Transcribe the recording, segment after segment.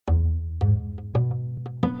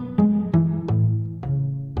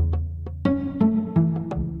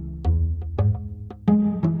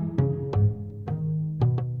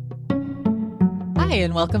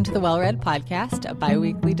and welcome to the Well Read Podcast, a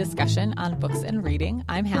bi-weekly discussion on books and reading.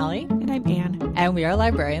 I'm Hallie. And I'm Anne. And we are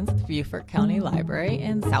librarians at the Beaufort County Library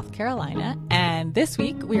in South Carolina. And this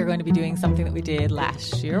week, we are going to be doing something that we did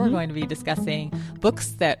last year. We're going to be discussing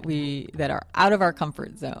books that are out of our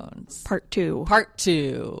comfort zones. Part two.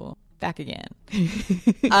 Back again.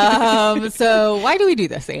 So why do we do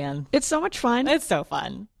this, Anne? It's so much fun. It's so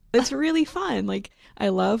fun. It's really fun. Like, I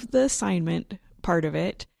love the assignment part of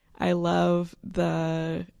it. I love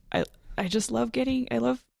I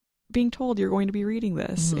love being told you're going to be reading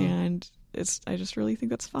this, and I just really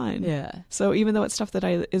think that's fun. Yeah. So even though it's stuff that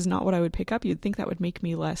is not what I would pick up, you'd think that would make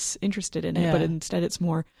me less interested in it, but instead it's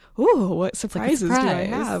more, what surprises do I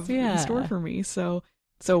have in store for me? So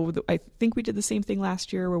I think we did the same thing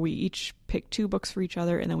last year where we each picked 2 books for each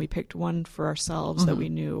other, and then we picked one for ourselves that we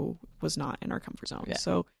knew was not in our comfort zone. Yeah.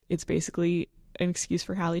 So it's basically an excuse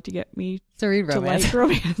for Hallie to get me to read romance. To like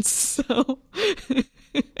romance. So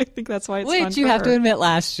I think that's why it's fun. Which you have to admit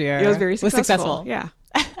last year it was very successful. Yeah.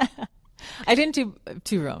 I didn't do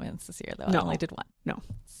 2 romance this year, though. No. I only did 1. No.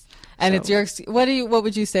 And it's your, what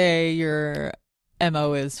would you say your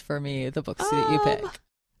MO is for me, the books that you pick?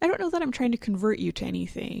 I don't know that I'm trying to convert you to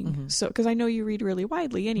anything. So, because I know you read really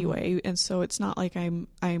widely anyway, and so it's not like I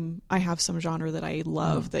have some genre that I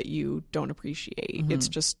love that you don't appreciate. It's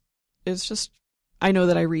just I know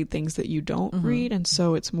that I read things that you don't read, and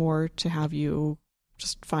so it's more to have you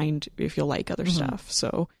just find if you'll like other stuff.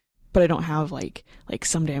 So, but I don't have like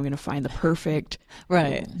someday I'm going to find the perfect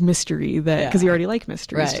mystery that, because you already like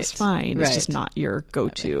mysteries just fine. It's just not your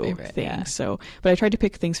go-to thing. Yeah. So, but I tried to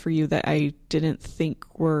pick things for you that I didn't think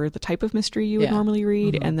were the type of mystery you would normally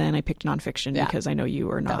read. And then I picked nonfiction because I know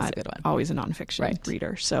you are not always a nonfiction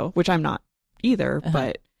reader. So, which I'm not either,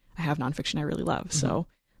 but I have nonfiction I really love. So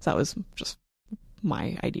that was just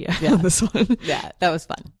my idea of this one. Yeah, that was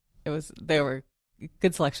fun. They were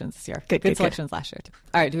good selections this year. Good selections last year too.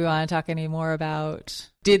 All right, do we want to talk any more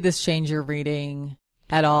about, did this change your reading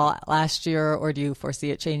at all last year, or do you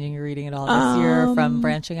foresee it changing your reading at all this year from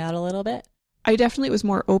branching out a little bit? I definitely was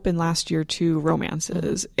more open last year to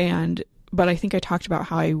romances, but I think I talked about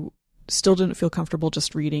how I still didn't feel comfortable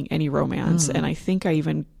just reading any romance, and I think I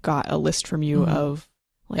even got a list from you of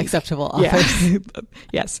acceptable authors.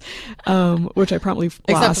 Yes. Which I promptly lost.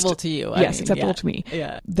 Acceptable to you. Acceptable to me.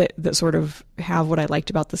 Yeah. That sort of have what I liked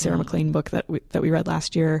about the Sarah MacLean book that we read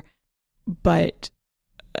last year. But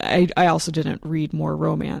I also didn't read more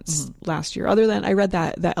romance last year, other than I read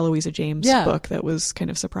that Eloisa James book that was kind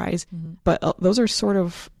of surprise. But those are sort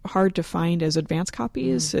of hard to find as advance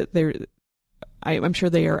copies. I'm sure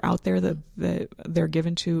they are out there that they're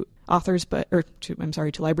given to authors,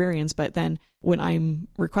 to librarians. But then when I'm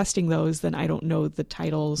requesting those, then I don't know the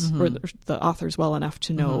titles or the authors well enough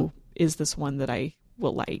to know, is this one that I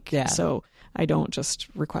will like? Yeah. So I don't just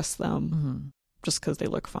request them just because they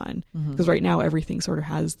look fun. Because right now everything sort of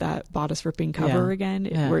has that bodice ripping cover again,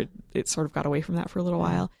 where it sort of got away from that for a little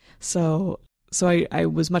while. So I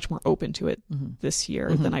was much more open to it this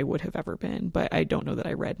year than I would have ever been. But I don't know that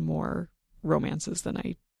I read more romances than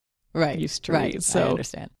I used to read. So I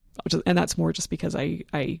understand. And that's more just because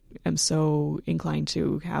I am so inclined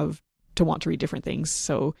to want to read different things.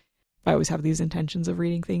 So I always have these intentions of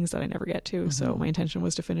reading things that I never get to. So my intention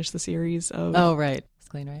was to finish the series of... Oh, right. It's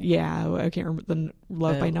clean, right? Yeah. I can't remember the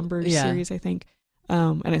Love by Numbers series, I think.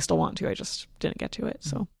 And I still want to. I just didn't get to it.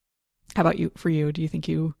 So how about you? For you, do you think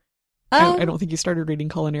you... I don't think you started reading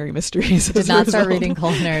culinary mysteries. Did not start reading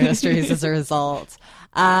culinary mysteries as a result.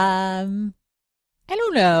 I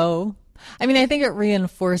don't know. I mean, I think it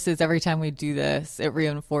reinforces every time we do this, it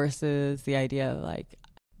reinforces the idea of like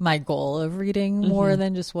my goal of reading more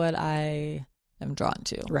than just what I am drawn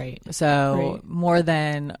to. Right. So more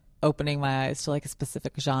than opening my eyes to like a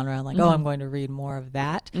specific genre and like, I'm going to read more of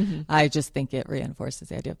that. I just think it reinforces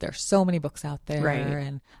the idea of there's so many books out there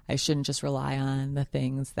and I shouldn't just rely on the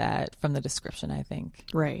things that from the description, I think.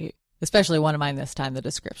 Right. Especially one of mine this time, the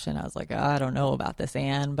description, I was like, I don't know about this,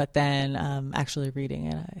 Anne. But then actually reading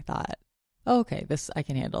it, I thought, okay, I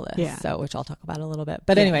can handle this. Yeah. So, which I'll talk about a little bit.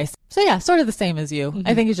 But anyways, so sort of the same as you.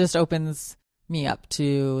 I think it just opens me up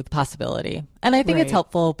to the possibility. And I think it's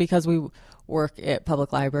helpful because we work at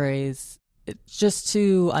public libraries just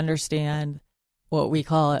to understand what we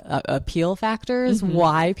call appeal factors,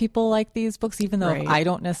 why people like these books, even though I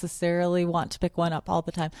don't necessarily want to pick one up all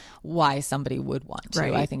the time, why somebody would want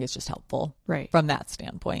to. I think it's just helpful from that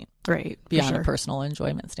standpoint. Beyond a personal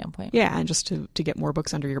enjoyment standpoint. Yeah, and just to get more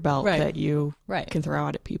books under your belt that you can throw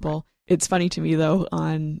out at people. It's funny to me, though,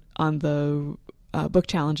 on the book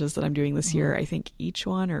challenges that I'm doing this year, I think each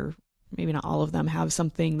one, or maybe not all of them, have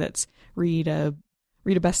something that's read a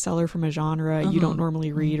read a bestseller from a genre you don't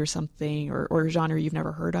normally read or something, or a genre you've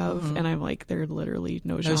never heard of. And I'm like, there are literally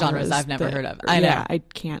no genres I've never heard of. I know. Yeah, I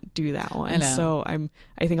can't do that one. I know. So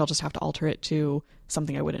I think I'll just have to alter it to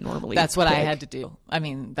something I wouldn't normally That's what pick. I had to do. I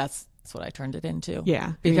mean, that's what I turned it into.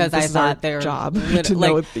 Yeah. Because I thought their job to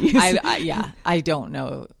know these. I don't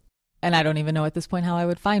know. And I don't even know at this point how I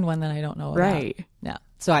would find one that I don't know about. Right. Yeah.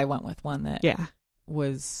 So I went with one that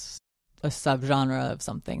was a subgenre of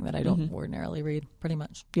something that I don't ordinarily read, pretty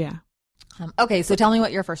much. Yeah. Okay, so tell me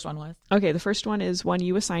what your first one was. Okay, the first one is one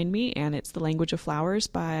you assigned me, and it's The Language of Flowers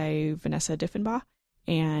by Vanessa Diffenbaugh.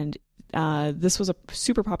 And this was a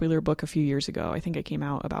super popular book a few years ago. I think it came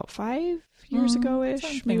out about 5 years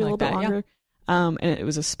ago-ish, maybe a little bit longer. Yeah. And it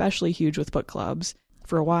was especially huge with book clubs.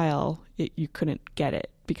 For a while, you couldn't get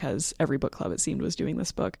it because every book club, it seemed, was doing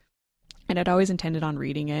this book. And I'd always intended on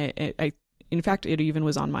reading it. In fact, it even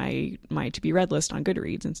was on my to-be read list on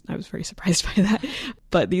Goodreads, and I was very surprised by that.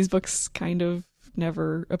 But these books kind of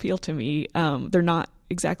never appealed to me. They're not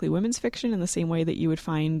exactly women's fiction in the same way that you would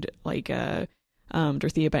find like a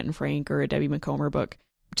Dorothea Benton Frank or a Debbie Macomber book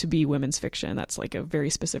to be women's fiction. That's like a very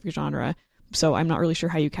specific genre. So I'm not really sure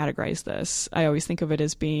how you categorize this. I always think of it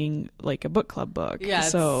as being like a book club book. Yeah,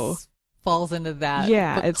 so falls into that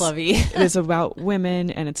book clubby. It is about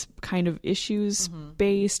women, and it's kind of issues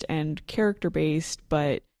based and character based,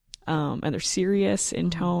 but and they're serious in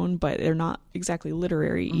tone, but they're not exactly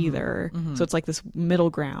literary either. So it's like this middle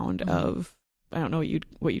ground of, I don't know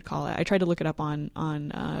what you'd call it. I tried to look it up on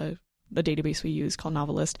the database we use called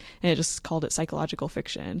Novelist, and it just called it psychological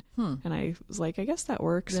fiction. And I was like, I guess that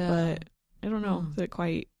works, but I don't know that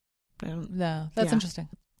quite. No, that's interesting.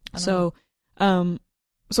 So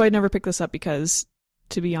I'd never picked this up because,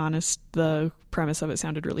 to be honest, the premise of it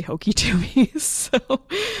sounded really hokey to me.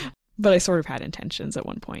 But I sort of had intentions at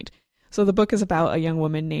one point. So the book is about a young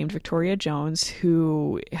woman named Victoria Jones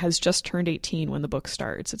who has just turned 18 when the book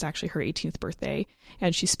starts. It's actually her 18th birthday,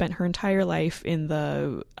 and she spent her entire life in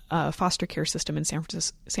the foster care system in San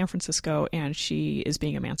Francisco, and she is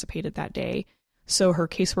being emancipated that day. So her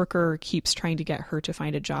caseworker keeps trying to get her to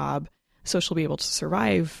find a job so she'll be able to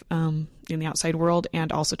survive in the outside world,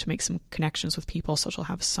 and also to make some connections with people so she'll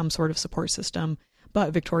have some sort of support system.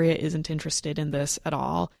 But Victoria isn't interested in this at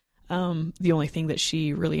all. The only thing that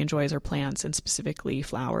she really enjoys are plants, and specifically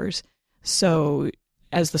flowers. So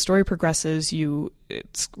as the story progresses,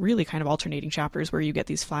 it's really kind of alternating chapters where you get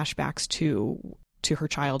these flashbacks to her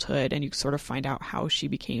childhood, and you sort of find out how she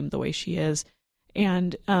became the way she is.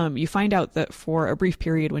 And you find out that for a brief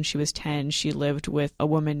period when she was 10, she lived with a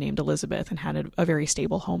woman named Elizabeth and had a very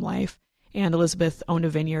stable home life. And Elizabeth owned a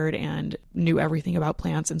vineyard and knew everything about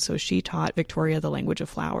plants, and so she taught Victoria the language of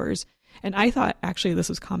flowers. And I thought actually this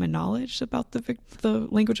was common knowledge about the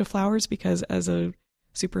language of flowers, because as a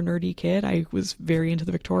super nerdy kid, I was very into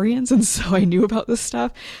the Victorians, and so I knew about this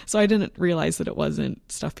stuff. So I didn't realize that it wasn't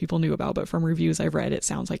stuff people knew about, but from reviews I've read, it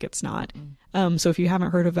sounds like it's not. So if you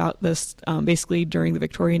haven't heard about this, basically during the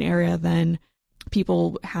Victorian era, then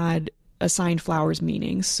people had assigned flowers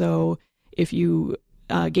meanings. So if you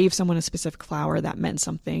gave someone a specific flower, that meant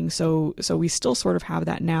something. So we still sort of have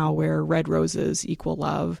that now, where red roses equal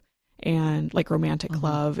love, and like romantic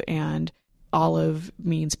love, and olive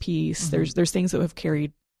means peace. There's things that have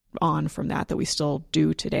carried on from that we still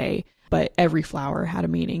do today, but every flower had a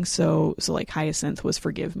meaning. So like hyacinth was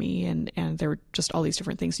forgive me, and there were just all these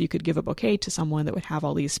different things. You could give a bouquet to someone that would have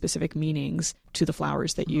all these specific meanings to the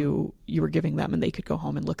flowers that you were giving them, and they could go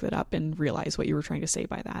home and look that up and realize what you were trying to say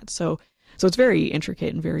by that. So it's very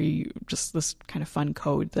intricate and very just this kind of fun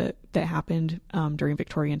code that happened during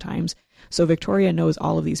Victorian times. So Victoria knows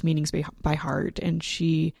all of these meanings by heart, and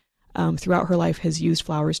she throughout her life has used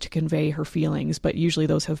flowers to convey her feelings, but usually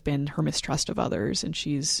those have been her mistrust of others, and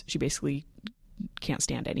she basically can't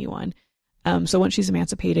stand anyone. So once she's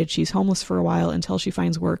emancipated, she's homeless for a while until she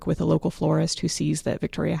finds work with a local florist who sees that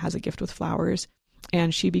Victoria has a gift with flowers.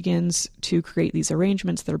 And she begins to create these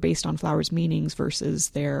arrangements that are based on flowers' meanings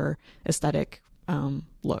versus their aesthetic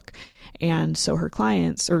look. And so her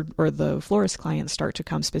clients, or the florist clients, start to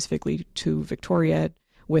come specifically to Victoria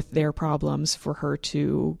with their problems for her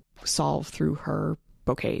to solve through her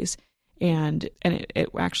bouquets. And it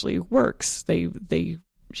actually works.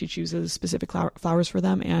 She chooses specific flowers for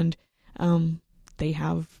them, and they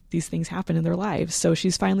have these things happen in their lives. So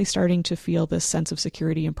she's finally starting to feel this sense of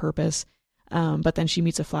security and purpose. But then she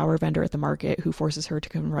meets a flower vendor at the market who forces her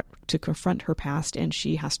to confront her past, and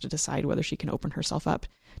she has to decide whether she can open herself up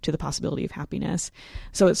to the possibility of happiness.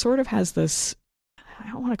 So it sort of has this, I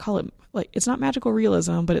don't want to call it, like, it's not magical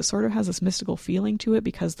realism, but it sort of has this mystical feeling to it,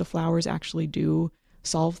 because the flowers actually do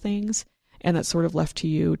solve things, and that's sort of left to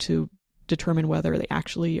you to determine whether they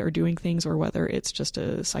actually are doing things or whether it's just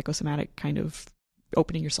a psychosomatic kind of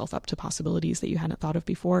opening yourself up to possibilities that you hadn't thought of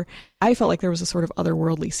before. I felt like there was a sort of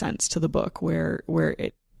otherworldly sense to the book where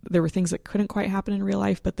there were things that couldn't quite happen in real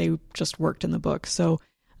life, but they just worked in the book. So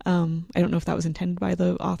I don't know if that was intended by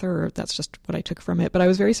the author or if that's just what I took from it, but I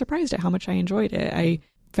was very surprised at how much I enjoyed it. I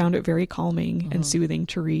found it very calming and soothing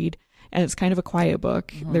to read. And it's kind of a quiet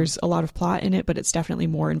book. There's a lot of plot in it, but it's definitely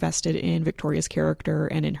more invested in Victoria's character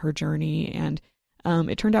and in her journey. And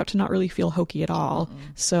it turned out to not really feel hokey at all.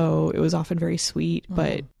 So it was often very sweet,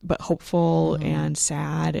 but hopeful and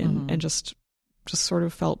sad and just sort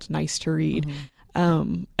of felt nice to read.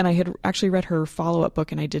 And I had actually read her follow-up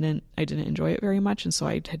book and I didn't enjoy it very much. And so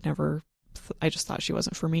I just thought she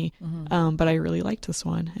wasn't for me. But I really liked this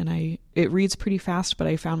one, and it reads pretty fast, but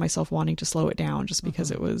I found myself wanting to slow it down just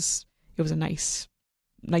because it was a nice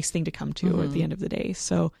thing to come to at the end of the day.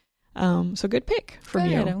 So good pick from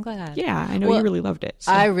you. I'm glad. Yeah, I know you really loved it.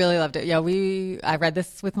 So. I really loved it. Yeah, I read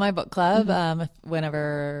this with my book club not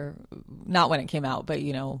when it came out, but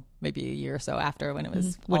maybe a year or so after, when it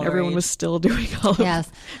was when everyone was still doing all of it.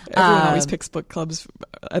 Yes. Everyone always picks book clubs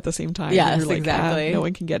at the same time. Yes, and you're like, exactly. No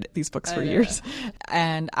one can get these books for years.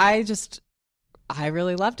 And I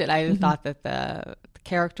really loved it. I thought that the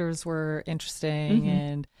characters were interesting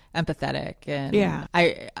and empathetic, and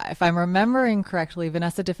if I'm remembering correctly,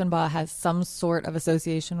 Vanessa Diffenbaugh has some sort of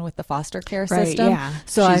association with the foster care system. Yeah,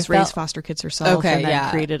 so she's raised foster kids herself, and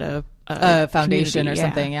then created a foundation or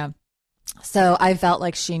something. Yeah. So I felt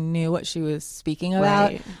like she knew what she was speaking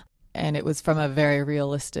about. Right. And it was from a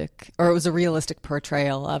realistic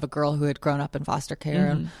portrayal of a girl who had grown up in foster care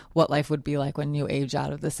and what life would be like when you age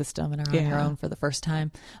out of the system and are on your own for the first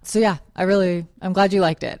time. So yeah, I'm glad you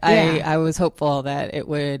liked it. Yeah. I was hopeful that it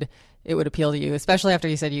would appeal to you, especially after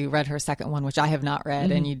you said you read her second one, which I have not read,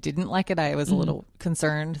 and you didn't like it. I was a little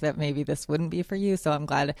concerned that maybe this wouldn't be for you. So I'm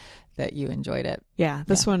glad that you enjoyed it. Yeah.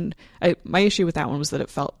 This one, my issue with that one was that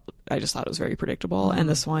I just thought it was very predictable. And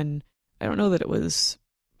this one, I don't know that it was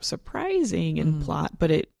surprising in plot,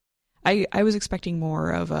 but I was expecting more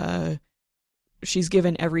of she's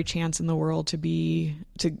given every chance in the world to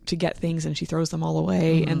get things and she throws them all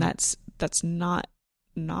away, and that's not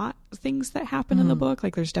things that happen in the book.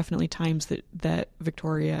 Like there's definitely times that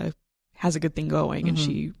Victoria has a good thing going and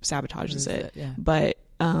she sabotages it. Yeah. But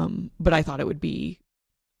I thought it would be,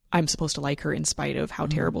 I'm supposed to like her in spite of how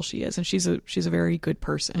terrible she is, and she's a very good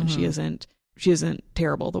person. She isn't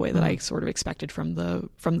terrible the way that I sort of expected from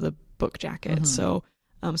the book jacket. So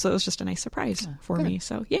it was just a nice surprise for me.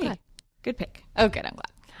 So yay. Good pick. Oh, good. I'm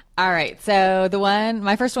glad. All right. So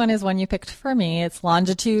my first one is one you picked for me. It's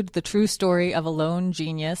Longitude, the True Story of a Lone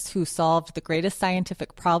Genius Who Solved the Greatest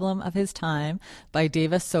Scientific Problem of His Time by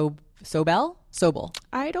Davis Sobel.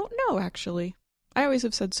 I don't know, actually. I always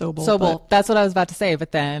have said Sobel. Sobel. That's what I was about to say.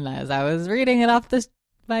 But then as I was reading it off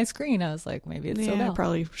my screen, I was like, maybe it's Sobel. I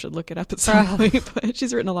probably should look it up at some point, but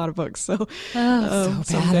she's written a lot of books, so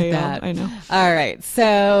someday I know. All right,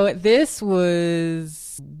 so this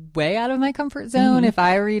was way out of my comfort zone. If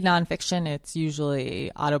I read nonfiction, it's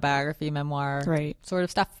usually autobiography, memoir, sort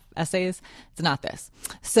of stuff, essays. It's not this.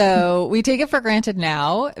 So we take it for granted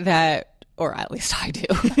now that, or at least I do,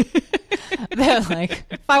 that like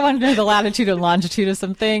if I want to know the latitude and longitude of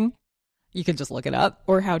something, you can just look it up,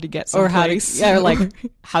 or how to get someplace, or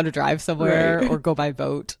how to drive somewhere, or go by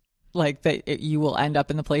boat. Like that, you will end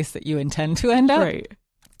up in the place that you intend to end up. Right.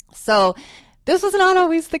 So this was not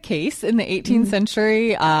always the case in the 18th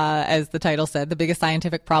century. As the title said, the biggest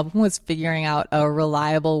scientific problem was figuring out a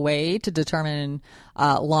reliable way to determine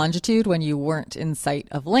longitude when you weren't in sight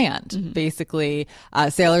of land. Basically,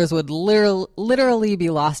 sailors would literally be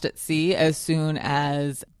lost at sea as soon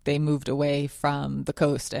as they moved away from the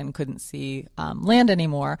coast and couldn't see land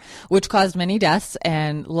anymore, which caused many deaths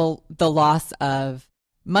and the loss of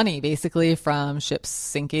money, basically, from ships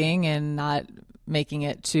sinking and not making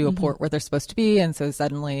it to a port where they're supposed to be. And so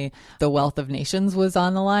suddenly the wealth of nations was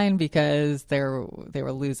on the line because they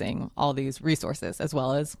were losing all these resources as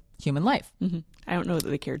well as human life. I don't know that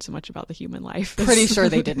they cared so much about the human life. Pretty sure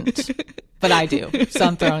they didn't, but I do. So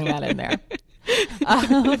I'm throwing that in there.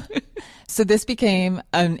 So this became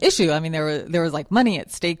an issue. I mean, there was like money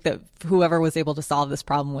at stake that whoever was able to solve this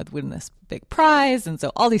problem would win this big prize. And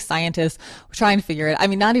so all these scientists were trying to figure it. I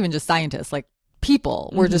mean, not even just scientists, like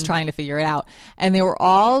people were just trying to figure it out. And they were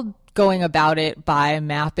all going about it by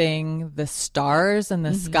mapping the stars and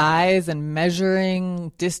the skies and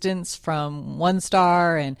measuring distance from one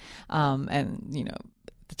star and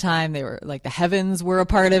the time they were like the heavens were a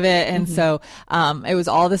part of it. And so it was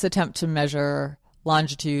all this attempt to measure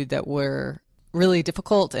longitude that were really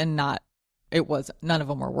difficult and not none of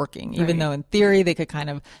them were working, even though in theory they could kind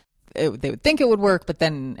of, they would think it would work, but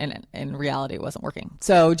then in reality it wasn't working.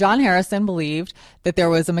 So John Harrison believed that there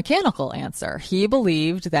was a mechanical answer. He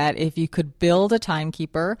believed that if you could build a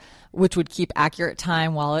timekeeper which would keep accurate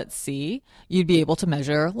time while at sea, you'd be able to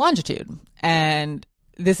measure longitude. And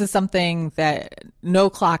this is something that no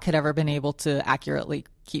clock had ever been able to accurately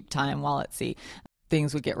keep time while at sea.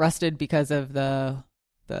 Things would get rusted because of the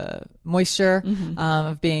moisture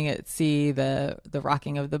of being at sea. The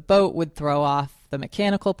rocking of the boat would throw off the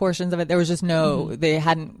mechanical portions of it. There was just they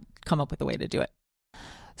hadn't come up with a way to do it.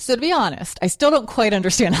 So to be honest, I still don't quite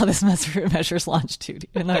understand how this measures longitude,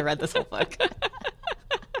 even though I read this whole book.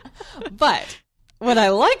 But what I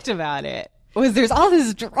liked about it was there's all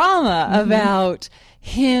this drama about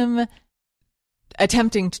him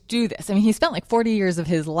attempting to do this. I mean, he spent like 40 years of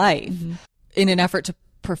his life in an effort to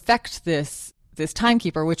perfect this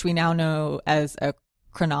timekeeper, which we now know as a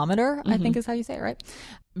chronometer, I think is how you say it, right?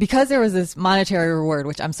 Because there was this monetary reward,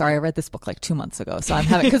 which I'm sorry, I read this book like 2 months ago. So I'm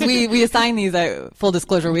having, because we assigned these, full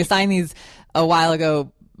disclosure, we assigned these a while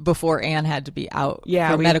ago before Anne had to be out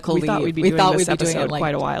for medical leave. We thought we'd be doing it like,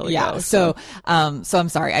 quite a while ago. Yeah. So I'm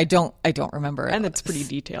sorry. I don't remember. And it's pretty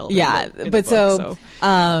detailed. Yeah. But so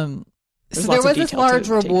there was this large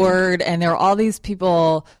reward and there were all these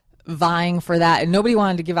people vying for that, and nobody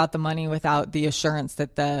wanted to give out the money without the assurance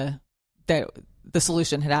that the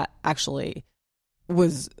solution had actually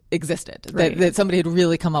existed, that somebody had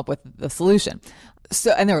really come up with the solution.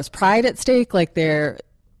 So, and there was pride at stake. Like a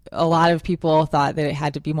lot of people thought that it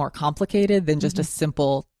had to be more complicated than just a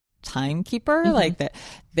simple timekeeper. Like that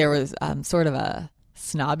there was sort of a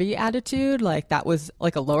snobby attitude. Like that was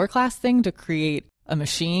like a lower class thing to create a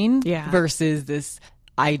machine versus this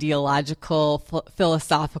ideological,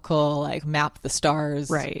 philosophical, like map the stars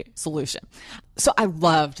solution. So I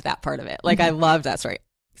loved that part of it. Like I loved that story.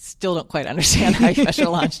 Still don't quite understand how you measure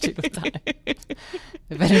longitude with time.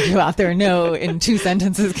 If any of you out there know in 2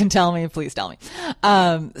 sentences can tell me, please tell me.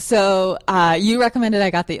 So you recommended I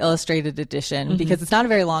got the illustrated edition because it's not a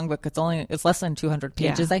very long book. It's less than 200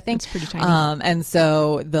 pages, I think. It's pretty tiny. And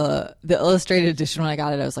so the illustrated edition, when I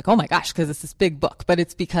got it, I was like, oh my gosh, because it's this big book, but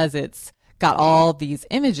it's because it's got all these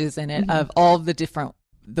images in it of all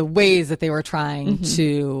the ways that they were trying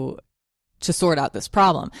to sort out this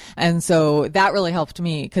problem. And so that really helped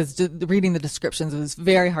me because reading the descriptions, it was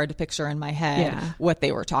very hard to picture in my head what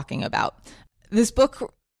they were talking about. This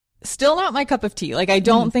book, still not my cup of tea. Like I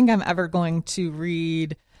don't think I'm ever going to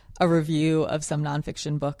read a review of some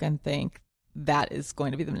nonfiction book and think that is going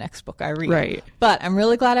to be the next book I read. Right. But I'm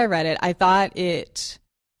really glad I read it.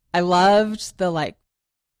 I loved the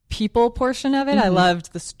people portion of it. I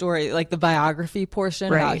loved the story, like the biography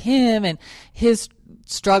portion about him and his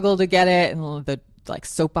struggle to get it, and the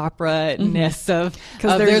soap opera-ness of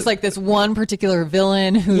there's like this one particular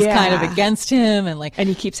villain who's kind of against him, and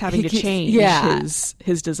he keeps having to change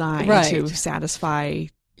his design to satisfy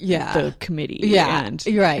the committee and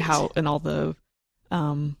how, and all the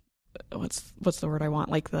what's the word I want,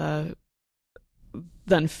 like the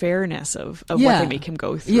unfairness of what they make him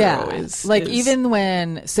go through even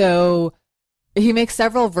when he makes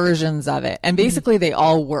several versions of it, and basically they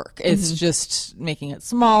all work. It's just making it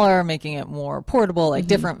smaller, making it more portable,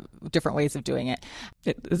 different ways of doing it.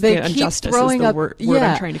 Injustice is the word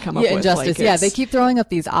I'm trying to come up with. Injustice, they keep throwing up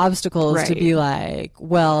these obstacles to be like,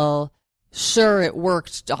 well, sure, it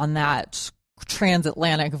worked on that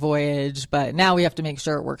transatlantic voyage, but now we have to make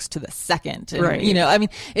sure it works to the second. And, I mean,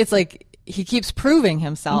 it's like he keeps proving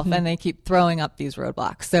himself and they keep throwing up these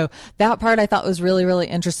roadblocks. So that part I thought was really, really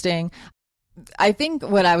interesting. I think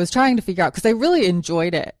what I was trying to figure out, because I really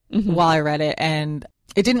enjoyed it while I read it, and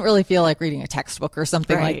it didn't really feel like reading a textbook or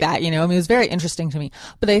something like that. I mean, it was very interesting to me.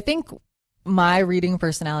 But I think my reading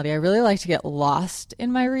personality, I really like to get lost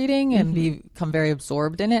in my reading and become very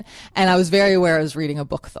absorbed in it. And I was very aware I was reading a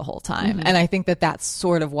book the whole time. And I think that that's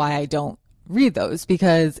sort of why I don't read those,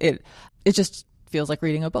 because it just feels like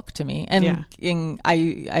reading a book to me. And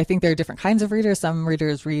I think there are different kinds of readers. Some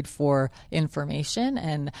readers read for information,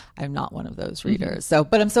 and I'm not one of those readers. So,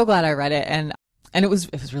 but I'm so glad I read it, and it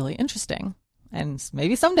was really interesting. And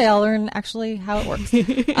maybe someday I'll learn actually how it works.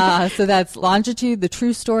 So that's Longitude, the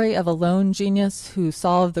true story of a lone genius who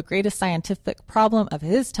solved the greatest scientific problem of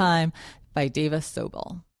his time, by Davis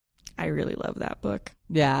Sobel. I really love that book.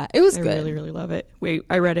 Yeah, it was good. I really, really love it.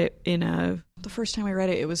 I read it the first time I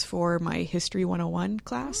read it, it was for my History 101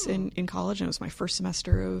 class in college, and it was my first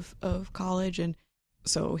semester of college. And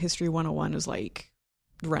so History 101 is like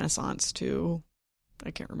Renaissance to,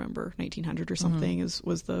 I can't remember, 1900 or something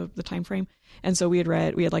was the time frame. And so we had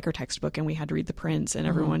like our textbook, and we had to read The Prince, and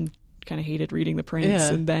everyone kind of hated reading The Prince.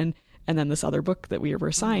 And then And then this other book that we were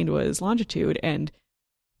assigned was Longitude. And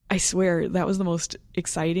I swear that was the most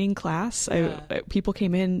exciting class. People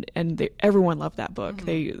came in and everyone loved that book.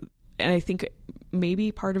 And I think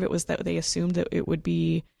maybe part of it was that they assumed that it would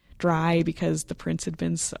be dry because the prints had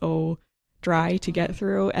been so dry to get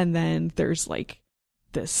through. And then there's like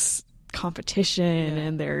this competition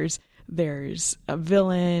and there's a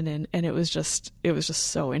villain and it was just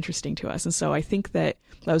so interesting to us. And so I think that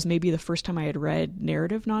was maybe the first time I had read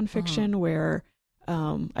narrative nonfiction where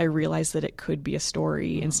I realized that it could be a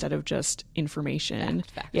story instead of just information.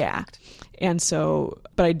 Fact. And so,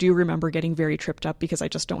 but I do remember getting very tripped up because I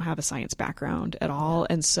just don't have a science background at all.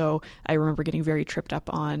 And so I remember getting very tripped up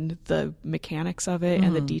on the mechanics of it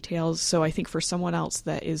and the details. So I think for someone else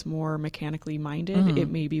that is more mechanically minded, it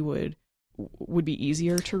maybe would be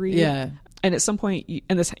easier to read. Yeah. And at some point,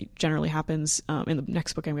 and this generally happens in the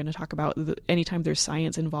next book I'm going to talk about, anytime there's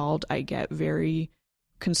science involved, I get very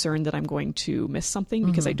concerned that I'm going to miss something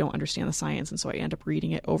because I don't understand the science. And so I end up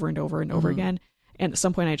reading it over and over and over again. And at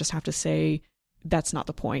some point I just have to say, that's not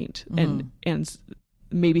the point. And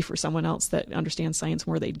maybe for someone else that understands science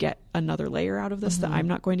more, they'd get another layer out of this that I'm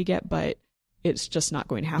not going to get, but it's just not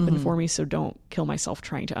going to happen for me. So don't kill myself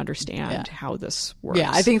trying to understand how this works.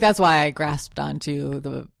 Yeah. I think that's why I grasped onto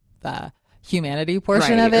the humanity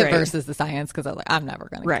portion of it versus the science. Cause I'm never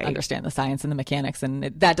going to understand the science and the mechanics,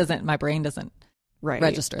 and my brain doesn't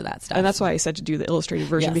register that stuff. And that's why I said to do the illustrated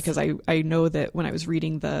version, because I know that when I was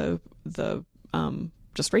reading the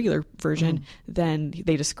just regular version, then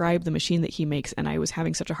they describe the machine that he makes, and I was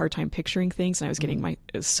having such a hard time picturing things, and I was getting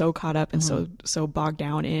so caught up and so bogged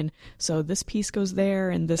down in, so this piece goes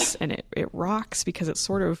there and this, and it rocks because it's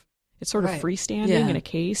sort of freestanding in a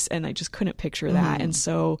case, and I just couldn't picture that. And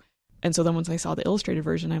so then once I saw the illustrated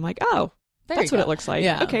version, I'm like, oh, that's what it looks like.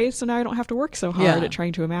 Yeah. Okay, so now I don't have to work so hard at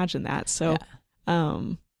trying to imagine that. So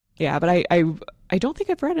but I don't think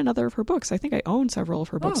I've read another of her books. I think I own several of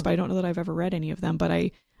her books, but I don't know that I've ever read any of them. But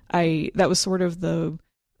I that was sort of the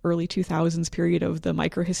early 2000s period of the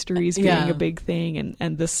microhistories being a big thing,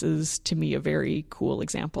 and this is to me a very cool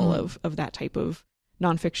example of that type of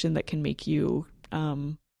nonfiction that can make you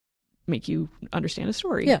understand a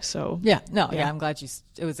story. Yeah. So I'm glad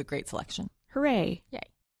it was a great selection. Hooray! Yay!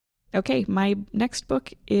 Okay, my next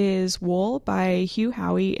book is Wool by Hugh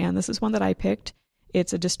Howey, and this is one that I picked.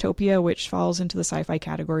 It's a dystopia, which falls into the sci-fi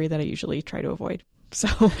category that I usually try to avoid.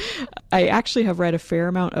 So I actually have read a fair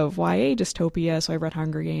amount of YA dystopia. So I read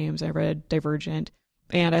Hunger Games, I read Divergent,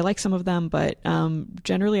 and I like some of them, but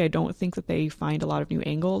generally I don't think that they find a lot of new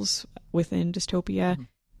angles within dystopia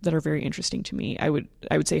that are very interesting to me. I would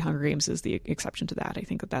say Hunger Games is the exception to that. I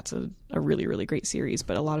think that that's a really, really great series,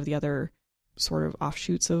 but a lot of the other sort of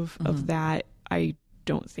offshoots of that I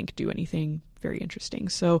don't think do anything very interesting.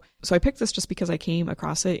 So I picked this just because I came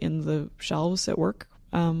across it in the shelves at work.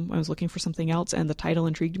 I was looking for something else, and the title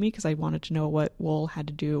intrigued me because I wanted to know what Wool had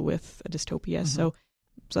to do with a dystopia. So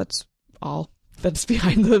that's all that's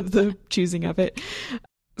behind the choosing of it.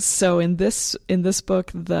 So in this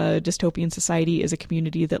book, the dystopian society is a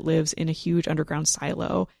community that lives in a huge underground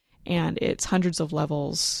silo, and it's hundreds of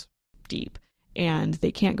levels deep. And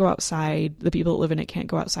they can't go outside. The people that live in it can't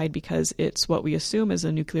go outside because it's what we assume is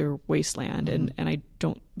a nuclear wasteland. And they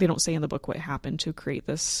don't say in the book what happened to create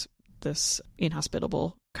this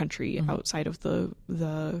inhospitable country outside of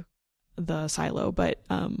the silo. But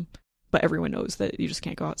everyone knows that you just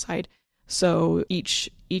can't go outside. So each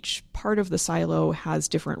part of the silo has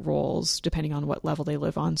different roles depending on what level they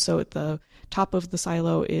live on. So at the top of the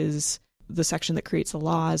silo is the section that creates the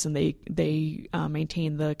laws, and they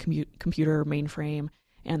maintain the computer mainframe,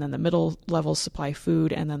 and then the middle levels supply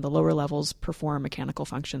food, and then the lower levels perform mechanical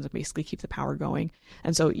functions and basically keep the power going.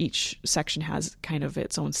 And so each section has kind of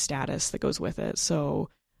its own status that goes with it. So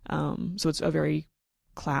it's a very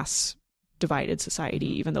class divided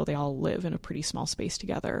society, even though they all live in a pretty small space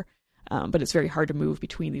together. But it's very hard to move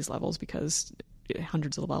between these levels because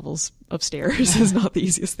hundreds of levels of stairs is not the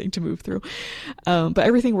easiest thing to move through. But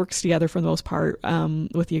everything works together for the most part,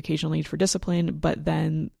 with the occasional need for discipline. But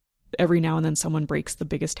then every now and then someone breaks the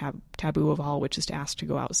biggest taboo of all, which is to ask to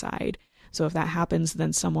go outside. So if that happens,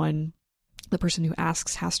 then the person who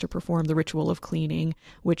asks has to perform the ritual of cleaning,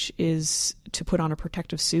 which is to put on a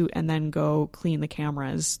protective suit and then go clean the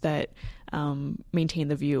cameras that maintain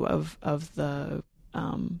the view of the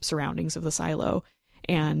surroundings of the silo.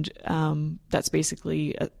 And that's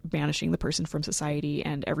basically banishing the person from society,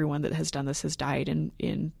 and everyone that has done this has died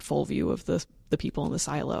in full view of the people in the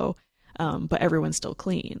silo. But everyone still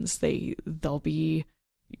cleans. They'll be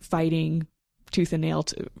fighting tooth and nail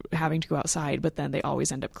to having to go outside, but then they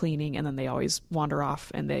always end up cleaning, and then they always wander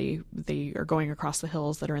off, and they are going across the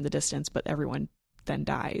hills that are in the distance, but everyone then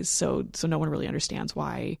dies. So no one really understands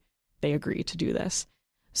why they agree to do this.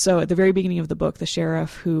 So at the very beginning of the book, the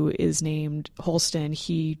sheriff, who is named Holston,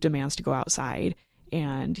 he demands to go outside,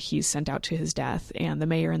 and he's sent out to his death. And the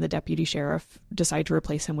mayor and the deputy sheriff decide to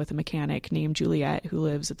replace him with a mechanic named Juliet, who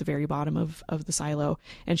lives at the very bottom of the silo.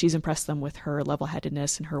 And she's impressed them with her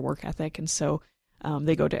level-headedness and her work ethic. And so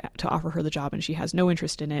they go to offer her the job, and she has no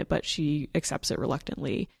interest in it, but she accepts it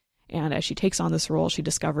reluctantly. And as she takes on this role, she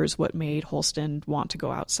discovers what made Holston want to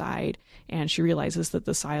go outside. And she realizes that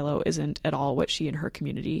the silo isn't at all what she and her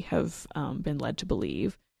community have been led to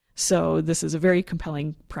believe. So this is a very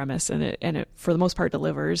compelling premise, and it for the most part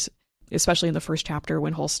delivers, especially in the first chapter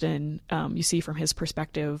when Holston, you see from his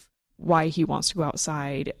perspective why he wants to go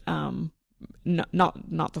outside.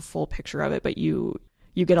 Not the full picture of it, but you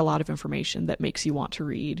get a lot of information that makes you want to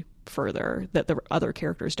read further that the other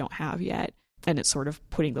characters don't have yet. And it's sort of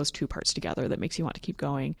putting those two parts together that makes you want to keep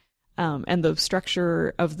going. And the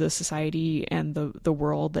structure of the society and the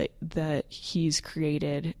world that he's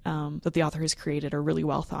created, that the author has created, are really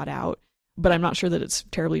well thought out. But I'm not sure that it's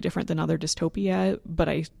terribly different than other dystopia, but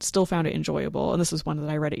I still found it enjoyable. And this is one that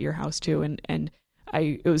I read at your house too. And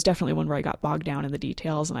it was definitely one where I got bogged down in the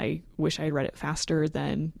details, and I wish I had read it faster.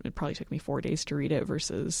 Then it probably took me 4 days to read it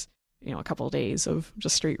versus, a couple of days of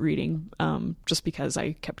just straight reading, just because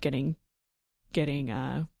I kept getting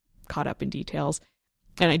caught up in details.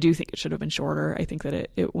 And I do think it should have been shorter. I think that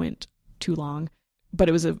it went too long. But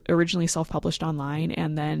it was originally self-published online,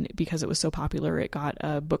 and then because it was so popular, it got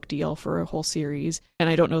a book deal for a whole series. And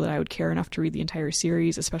I don't know that I would care enough to read the entire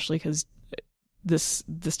series, especially because this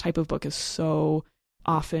type of book is so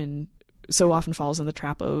often falls in the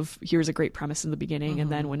trap of, here's a great premise in the beginning,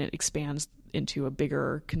 and then when it expands into a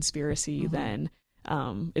bigger conspiracy, then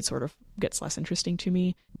it sort of gets less interesting to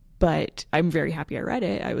me. But I'm very happy I read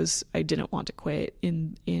it. I didn't want to quit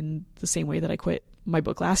in the same way that I quit my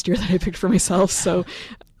book last year that I picked for myself. So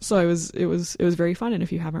it was very fun. And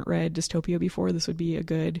if you haven't read dystopia before, this would be a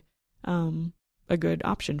good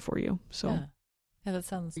option for you. So yeah, that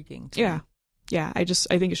sounds intriguing. Yeah. I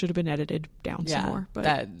think it should have been edited down some more. But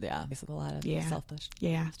it's a lot of selfish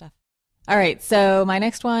stuff. All right, so my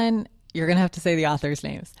next one, you're gonna have to say the author's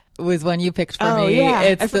names. It was one you picked for me.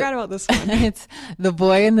 Yeah, I forgot about this one. It's The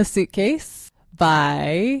Boy in the Suitcase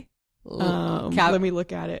by. Let me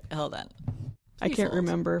look at it. Hold on. I can't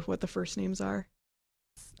remember what the first names are.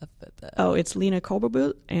 It's Lena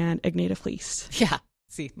Koberbull and Agneta Fleece. Yeah.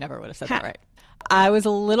 See, never would have said that right. I was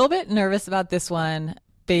a little bit nervous about this one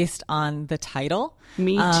based on the title.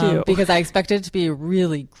 Me too. Because I expected it to be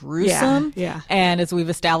really gruesome. Yeah. And as we've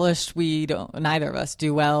established, neither of us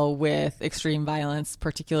do well with extreme violence,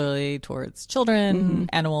 particularly towards children,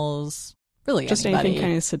 animals, really just anybody. Anything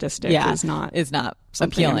kind of sadistic is not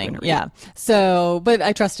appealing. Yeah. So, but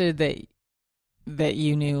I trusted that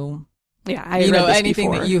you knew. Yeah, I read this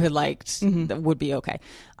anything before. that you had liked that would be okay.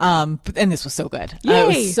 And this was so good. It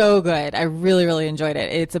was so good. I really, really enjoyed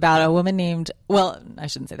it. It's about a woman named, I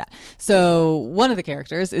shouldn't say that. So one of the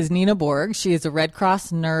characters is Nina Borg. She is a Red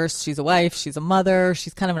Cross nurse. She's a wife. She's a mother.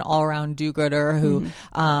 She's kind of an all-around do-gooder who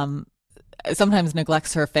sometimes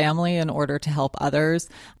neglects her family in order to help others.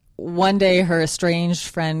 One day, her estranged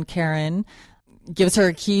friend Karen gives her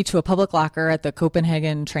a key to a public locker at the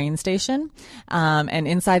Copenhagen train station. And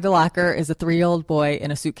inside the locker is a 3-year-old boy in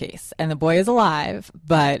a suitcase. And the boy is alive,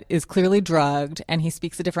 but is clearly drugged, and he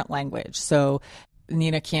speaks a different language. So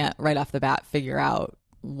Nina can't right off the bat figure out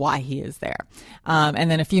why he is there. And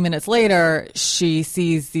then a few minutes later, she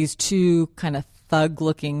sees these two kind of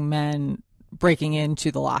thug-looking men breaking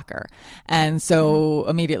into the locker. And so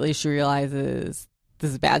immediately she realizes this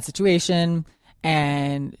is a bad situation.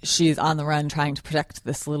 And she's on the run trying to protect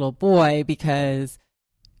this little boy because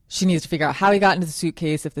she needs to figure out how he got into the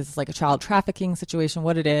suitcase, if this is like a child trafficking situation,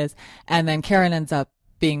 what it is. And then Karen ends up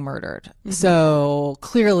being murdered. So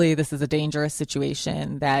clearly this is a dangerous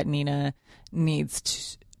situation that Nina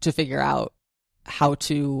needs to figure out how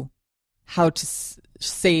to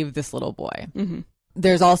save this little boy.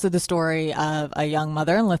 There's also the story of a young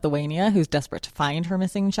mother in Lithuania who's desperate to find her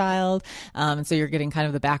missing child. And so you're getting kind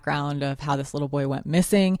of the background of how this little boy went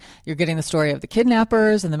missing. You're getting the story of the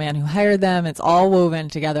kidnappers and the man who hired them. It's all woven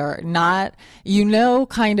together. That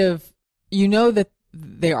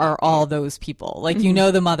they are all those people. Like,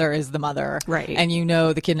 the mother is the mother. Right. And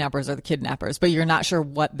the kidnappers are the kidnappers, but you're not sure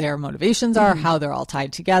what their motivations are, how they're all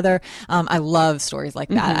tied together. I love stories like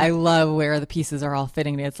that. I love where the pieces are all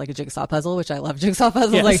fitting. It's like a jigsaw puzzle, which I love jigsaw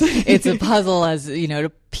puzzles. Yes. Like, it's a puzzle to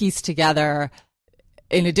piece together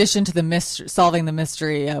in addition to the solving the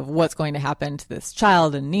mystery of what's going to happen to this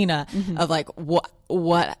child and Nina, of like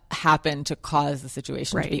what happened to cause the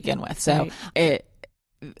situation to begin with. So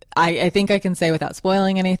I think I can say without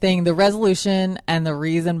spoiling anything, the resolution and the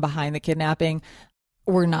reason behind the kidnapping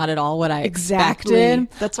were not at all what I expected.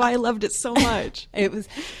 That's why I loved it so much. It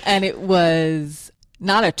was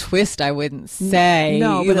not a twist, I wouldn't say.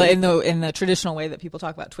 No, but in the traditional way that people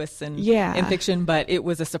talk about twists in fiction, but it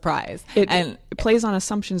was a surprise. It plays on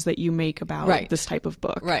assumptions that you make about this type of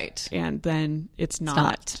book. Right. And then it's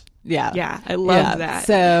not. Yeah. Yeah. I love that.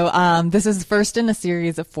 So, this is the first in a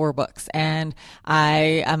series of 4 books, and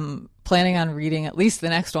I am planning on reading at least the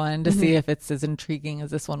next one to see if it's as intriguing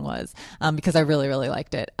as this one was, because I really, really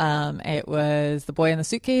liked it. It was The Boy in the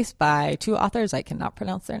Suitcase by 2 authors. I cannot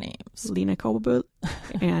pronounce their names. Lena Kobolboot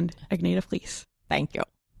and Agneta Fleece. Thank you.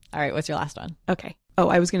 All right. What's your last one? Okay. Oh,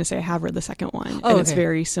 I was going to say I have read the second one, and it's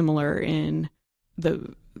very similar in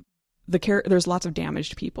there's lots of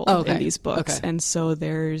damaged people in these books. And so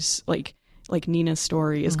there's like Nina's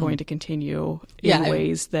story is going to continue in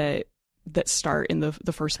ways that start in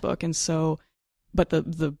the first book. And so, but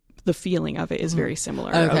the feeling of it is very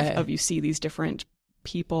similar of you see these different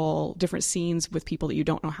people, different scenes with people that you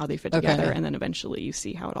don't know how they fit together. And then eventually you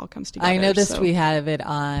see how it all comes together. I noticed we have it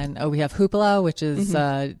on, we have Hoopla, which is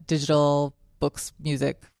digital books,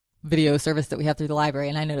 music, video service that we have through the library,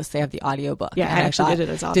 and I noticed they have the audio book. Yeah, I actually did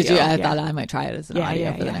it as audio. Did you? I thought I might try it as an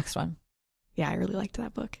audio for the next one. Yeah, I really liked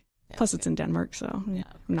that book. Plus, it's in Denmark, so I'm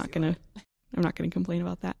not gonna complain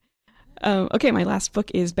about that. Okay, my last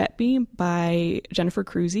book is Bet Me by Jennifer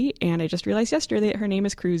Cruzy, and I just realized yesterday that her name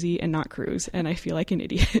is Cruzy and not Cruz, and I feel like an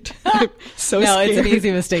idiot. I'm so scared. It's an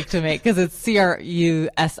easy mistake to make because it's Crusie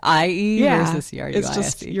versus Cruise. It's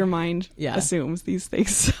just your mind assumes these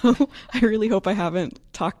things. So I really hope I haven't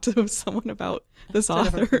talked to someone about this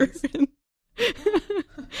author.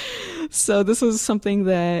 So this was something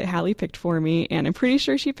that Hallie picked for me, and I'm pretty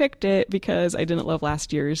sure she picked it because I didn't love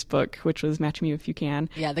last year's book, which was Match Me If You Can.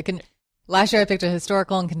 Yeah, last year I picked a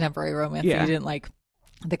historical and contemporary romance, and you didn't like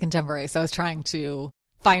the contemporary, so I was trying to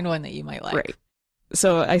find one that you might like. Right.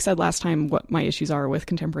 So I said last time what my issues are with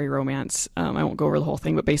contemporary romance. I won't go over the whole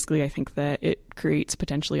thing, but basically I think that it creates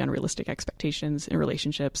potentially unrealistic expectations in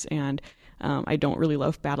relationships, and I don't really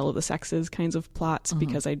love Battle of the Sexes kinds of plots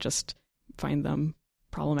because I just find them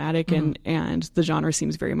problematic, and the genre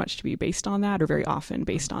seems very much to be based on that, or very often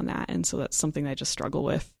based on that, and so that's something that I just struggle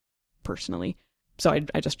with personally. So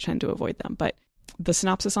I just tend to avoid them. But the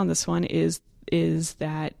synopsis on this one is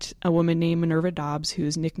that a woman named Minerva Dobbs,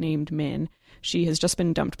 who's nicknamed Min, she has just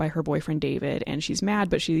been dumped by her boyfriend David, and she's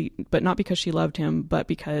mad, but not because she loved him, but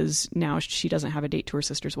because now she doesn't have a date to her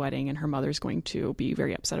sister's wedding, and her mother's going to be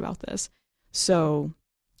very upset about this. So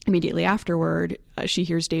immediately afterward, she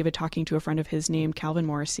hears David talking to a friend of his named Calvin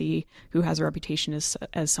Morrissey, who has a reputation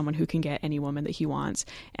as someone who can get any woman that he wants.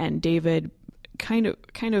 And David, kind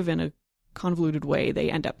of in a convoluted way, they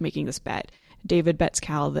end up making this bet. David bets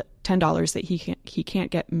Cal that $10 that he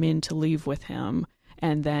can't get Min to leave with him,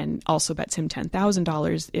 and then also bets him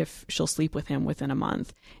 $10,000 if she'll sleep with him within a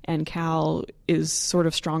month. And Cal is sort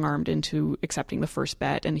of strong-armed into accepting the first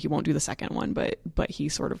bet, and he won't do the second one, but he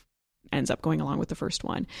sort of ends up going along with the first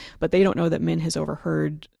one. But they don't know that Min has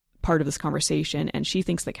overheard part of this conversation, and she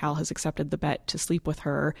thinks that Cal has accepted the bet to sleep with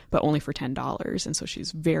her, but only for $10. And so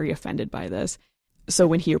she's very offended by this. So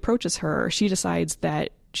when he approaches her, she decides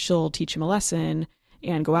that she'll teach him a lesson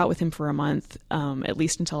and go out with him for a month, at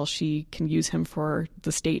least until she can use him for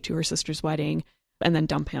the state to her sister's wedding, and then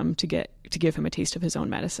dump him to give him a taste of his own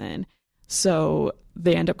medicine. So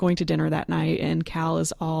they end up going to dinner that night, and Cal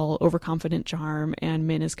is all overconfident charm, and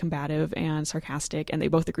Min is combative and sarcastic, and they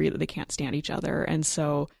both agree that they can't stand each other. And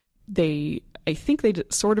so I think they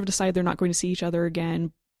sort of decide they're not going to see each other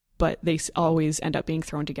again, but they always end up being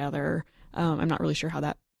thrown together. I'm not really sure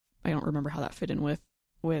I don't remember how that fit in with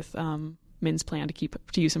Min's plan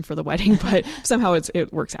to use him for the wedding, but somehow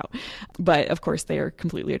it works out. But of course they are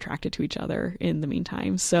completely attracted to each other in the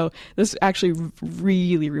meantime. So this actually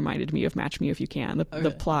really reminded me of Match Me If You Can.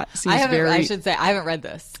 The plot seems I should say I haven't read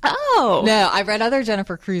this. Oh no, I've read other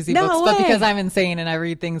Jennifer Cruzy books, but because I'm insane and I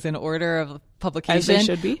read things in order of publication, as they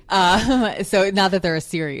should be. So not that they're a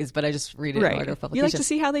series, but I just read it in order of publication. You like to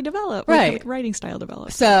see how they develop, like writing style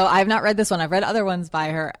develops. So I've not read this one. I've read other ones by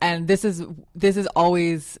her, and this is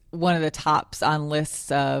always one of the tops on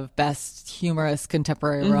lists of best humorous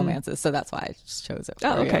contemporary romances. So that's why I just chose it.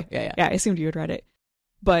 Oh, okay. Yeah. I assumed you had read it,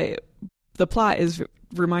 but the plot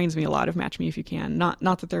reminds me a lot of Match Me If You Can. Not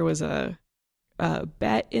that there was a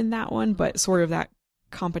bet in that one, but sort of that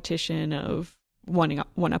competition of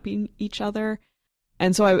one-upping each other.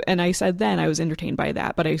 And so I said then I was entertained by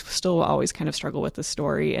that, but I still always kind of struggle with the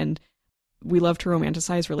story. And we love to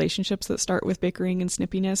romanticize relationships that start with bickering and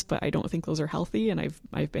snippiness, but I don't think those are healthy. And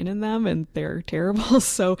I've been in them and they're terrible.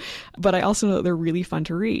 So, but I also know that they're really fun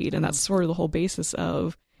to read. And that's sort of the whole basis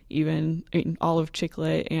of even all of chick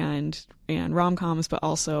lit and rom-coms, but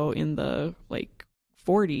also in the like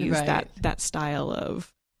 40s, right. that style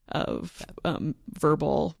of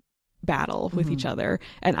verbal battle with each other.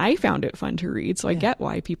 And I found it fun to read. So I get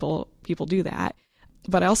why people do that.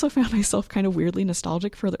 But I also found myself kind of weirdly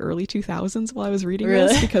nostalgic for the early 2000s while I was reading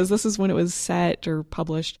this, because this is when it was set or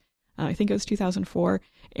published. I think it was 2004.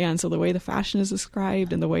 And so the way the fashion is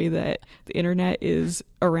described and the way that the internet is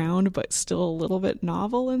around, but still a little bit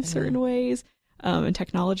novel in certain ways, and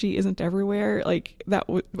technology isn't everywhere, like that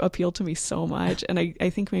appealed to me so much. And I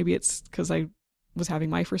think maybe it's because I was having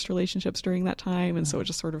my first relationships during that time. And so it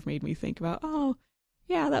just sort of made me think about, oh,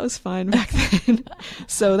 yeah, that was fun back then.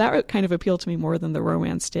 So that kind of appealed to me more than the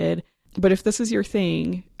romance did. But if this is your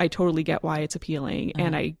thing, I totally get why it's appealing.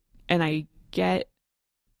 And I get,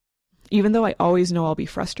 even though I always know I'll be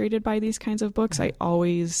frustrated by these kinds of books, I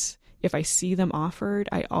always, if I see them offered,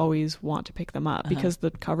 I always want to pick them up because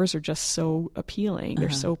the covers are just so appealing. They're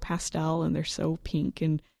so pastel and they're so pink,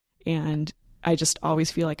 and I just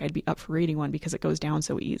always feel like I'd be up for reading one because it goes down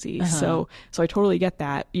so easy. So I totally get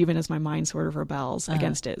that, even as my mind sort of rebels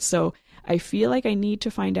against it. So I feel like I need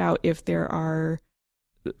to find out if there are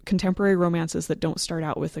contemporary romances that don't start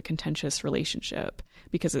out with a contentious relationship,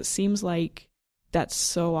 because it seems like that's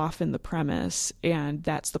so often the premise, and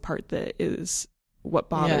that's the part that is what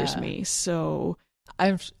bothers me. So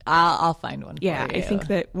I'll find one. Yeah, for you. I think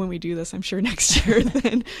that when we do this, I'm sure next year,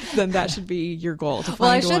 then that should be your goal to find one.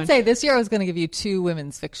 Well, I should say this year I was going to give you 2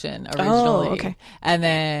 women's fiction originally. Oh, okay. And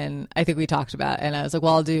then I think we talked about it, and I was like,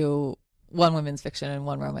 well, I'll do 1 women's fiction and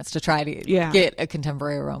 1 romance to try to get a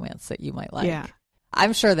contemporary romance that you might like. Yeah.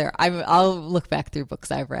 I'm sure I'll look back through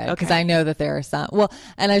books I've read because I know that there are some. Well,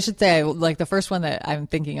 and I should say, like the first one that I'm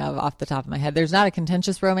thinking of off the top of my head, there's not a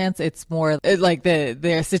contentious romance. It's more like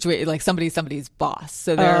they're situated like somebody's boss,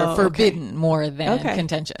 so they're forbidden more than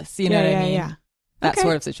contentious. You know what I mean? Yeah. That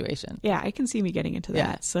sort of situation. Yeah, I can see me getting into that.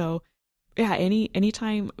 Yeah. So, yeah, any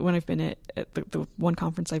time when I've been at the one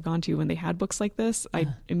conference I've gone to when they had books like this, I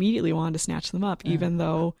immediately wanted to snatch them up, even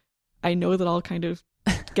though I know that I'll kind of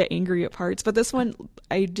get angry at parts. But this one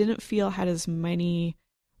I didn't feel had as many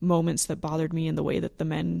moments that bothered me in the way that the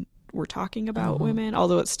men were talking about women,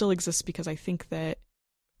 although it still exists because I think that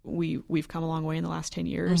we've come a long way in the last 10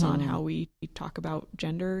 years on how we talk about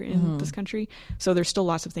gender in this country. So there's still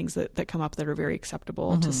lots of things that come up that are very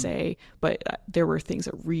acceptable to say, but there were things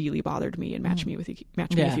that really bothered me in Match Me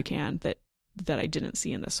If You Can that I didn't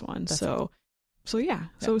see in this one. So yeah,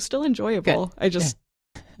 so it's still enjoyable. Good. I just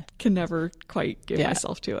can never quite give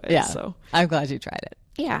myself to it. Yeah. So I'm glad you tried it.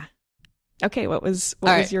 Yeah. Okay. What was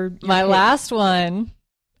your my pick? last one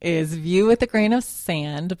is View with a Grain of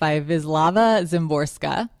Sand by Wisława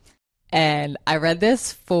Szymborska. And I read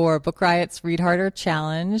this for Book Riot's Read Harder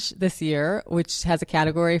Challenge this year, which has a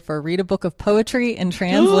category for read a book of poetry in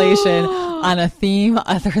translation on a theme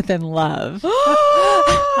other than love.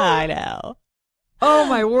 I know. Oh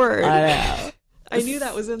my word. I know. I knew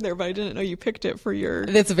that was in there, but I didn't know you picked it for your...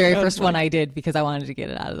 That's the very first one I did because I wanted to get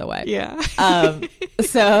it out of the way. Yeah.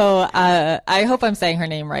 So I hope I'm saying her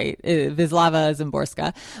name right. Wisława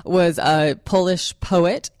Szymborska was a Polish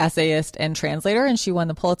poet, essayist, and translator, and she won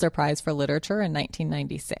the Pulitzer Prize for Literature in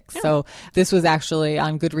 1996. Oh. So this was actually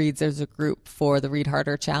on Goodreads. There's a group for the Read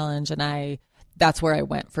Harder Challenge, and that's where I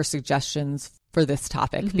went for suggestions for this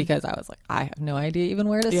topic because I was like, I have no idea even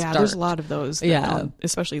where to start. Yeah, there's a lot of those.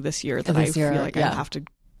 Especially this year that I feel like I have to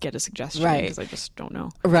get a suggestion because I just don't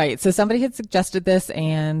know. Right. So somebody had suggested this,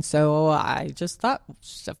 and so I just thought,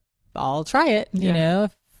 I'll try it. You know,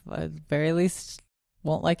 if at the very least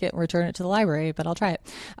won't like it, return it to the library, but I'll try it.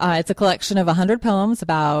 It's a collection of 100 poems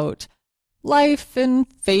about life and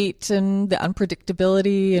fate and the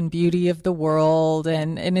unpredictability and beauty of the world.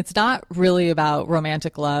 And it's not really about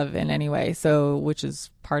romantic love in any way. So, which is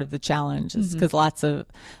part of the challenge is because lots of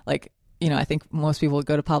I think most people would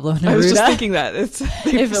go to Pablo Neruda. I was just thinking that they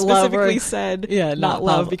specifically said not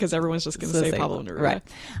love because everyone's just going to say Pablo Neruda. Right.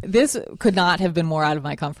 This could not have been more out of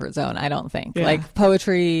my comfort zone, I don't think. Yeah. Like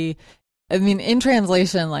poetry, I mean, in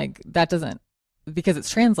translation, like that doesn't, because it's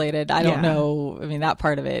translated, I don't know. I mean, that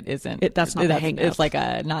part of it isn't. That's not the hang up. It's like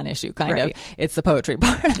a non-issue kind of. It's the poetry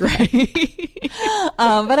part, right?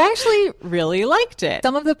 But I actually really liked it.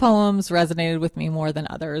 Some of the poems resonated with me more than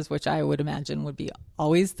others, which I would imagine would be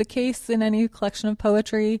always the case in any collection of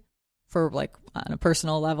poetry. for like on a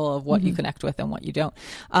personal level of what you connect with and what you don't.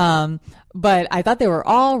 But I thought they were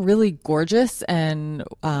all really gorgeous, and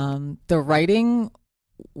the writing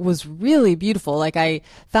was really beautiful. Like I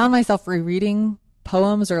found myself rereading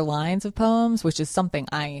poems or lines of poems, which is something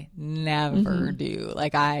I never do.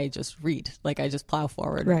 Like I just read, like I just plow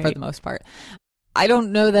forward for the most part. I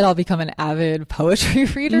don't know that I'll become an avid poetry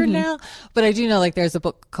reader now, but I do know like there's a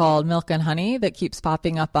book called Milk and Honey that keeps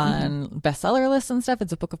popping up on bestseller lists and stuff.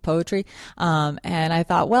 It's a book of poetry. And I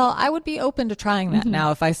thought, well, I would be open to trying that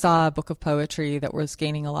now if I saw a book of poetry that was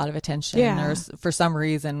gaining a lot of attention or for some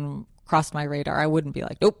reason crossed my radar. I wouldn't be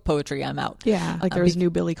like, nope, poetry, I'm out. Yeah. Like there was a new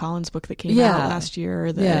Billy Collins book that came out last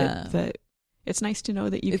year that it's nice to know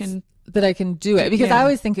that that I can do it, because I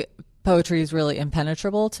always think poetry is really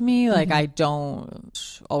impenetrable to me. Like I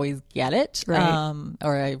don't always get it. Right.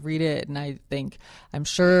 Or I read it and I think, I'm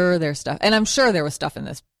sure there's stuff, and I'm sure there was stuff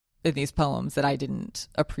in these poems that I didn't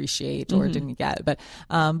appreciate or didn't get. But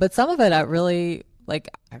some of it I really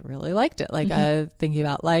liked it. Like thinking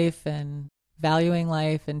about life and valuing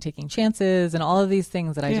life and taking chances and all of these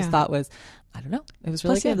things that I just thought was, I don't know, it was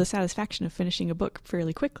really Plus, you have good. the satisfaction of finishing a book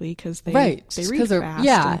fairly quickly because they read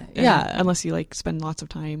fast. Unless you like spend lots of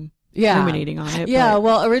time ruminating on it. Yeah.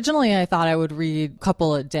 Well, originally I thought I would read a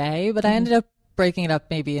couple a day, but I ended up breaking it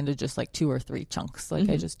up maybe into just like 2 or 3 chunks. Like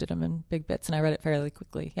I just did them in big bits and I read it fairly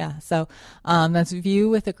quickly. Yeah. So that's View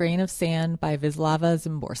with a Grain of Sand by Wisława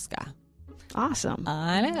Szymborska. Awesome.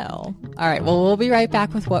 I know. All right. Well, we'll be right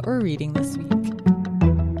back with what we're reading this week.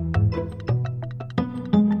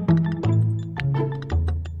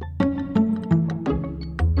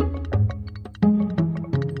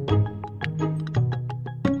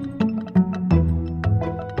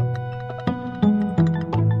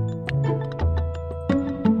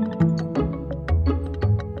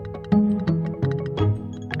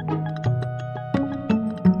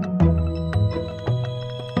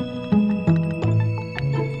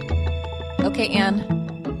 Okay, Anne,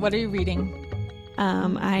 what are you reading?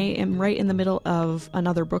 I am right in the middle of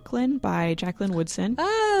Another Brooklyn by Jacqueline Woodson.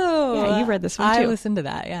 Oh, yeah, you read this one too. I listened to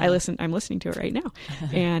that. Yeah, I'm listening to it right now,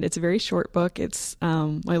 and it's a very short book. It's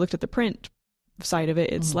when I looked at the print side of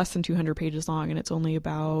it, it's less than 200 pages long, and it's only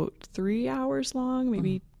about 3 hours long,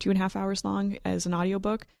 maybe 2.5 hours long as an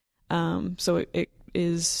audiobook. So it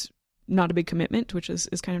is not a big commitment, which is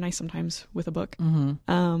kind of nice sometimes with a book.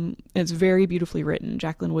 It's very beautifully written.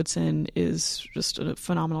 Jacqueline Woodson is just a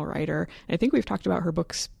phenomenal writer. I think we've talked about her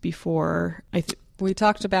books before. We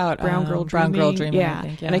talked about Brown Girl Dreaming. Yeah. I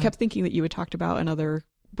think, And I kept thinking that you had talked about Another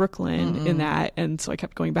Brooklyn in that, and so I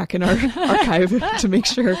kept going back in our archive to make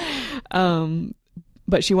sure.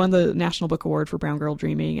 But she won the National Book Award for Brown Girl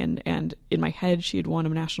Dreaming, and in my head she had won a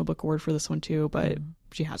National Book Award for this one too, but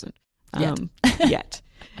she hasn't yet.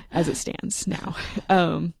 As it stands now.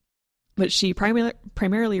 But she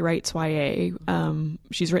primarily writes YA.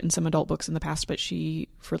 She's written some adult books in the past, but she,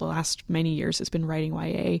 for the last many years, has been writing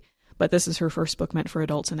YA. But this is her first book meant for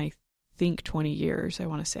adults in, I think, 20 years, I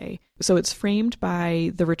want to say. So it's framed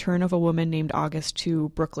by the return of a woman named August to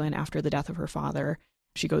Brooklyn after the death of her father.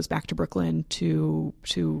 She goes back to Brooklyn to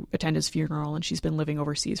attend his funeral, and she's been living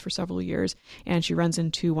overseas for several years. And she runs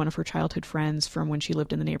into one of her childhood friends from when she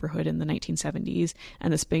lived in the neighborhood in the 1970s,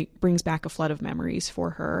 and this brings back a flood of memories for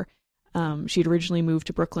her. She'd originally moved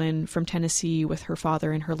to Brooklyn from Tennessee with her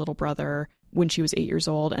father and her little brother when she was 8 years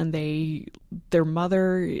old, and their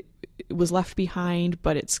mother was left behind,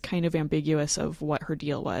 but it's kind of ambiguous of what her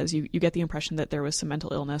deal was. You get the impression that there was some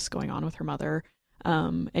mental illness going on with her mother.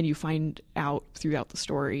 And you find out throughout the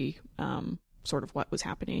story sort of what was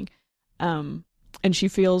happening. And she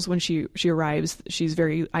feels when she arrives, she's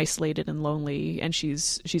very isolated and lonely, and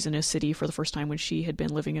she's in a city for the first time when she had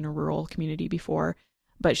been living in a rural community before.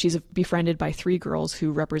 But she's befriended by 3 girls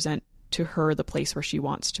who represent to her the place where she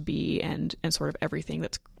wants to be and sort of everything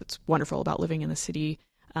that's wonderful about living in the city.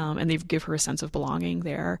 And they give her a sense of belonging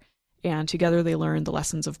there. And together they learn the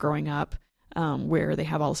lessons of growing up. Where they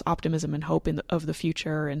have all this optimism and hope of the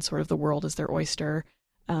future and sort of the world as their oyster.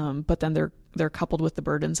 But then they're coupled with the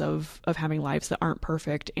burdens of having lives that aren't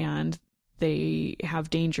perfect, and they have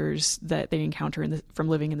dangers that they encounter from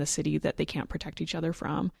living in the city that they can't protect each other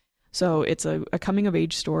from. So it's a coming of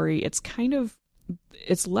age story.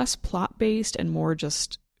 It's less plot based and more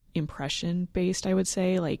just impression based, I would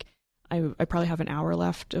say. Like I probably have an hour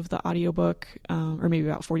left of the audiobook, or maybe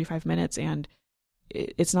about 45 minutes, and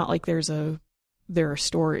it's not like there's a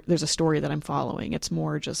story that I'm following. It's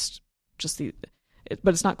more just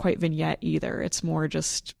but it's not quite vignette either. It's more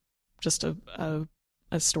just a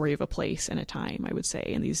story of a place and a time, I would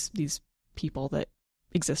say, and these people that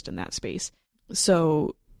exist in that space.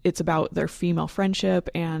 So it's about their female friendship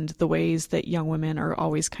and the ways that young women are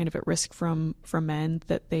always kind of at risk from men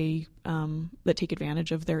that they that take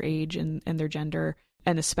advantage of their age and their gender,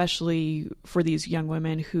 and especially for these young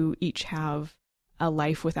women who each have a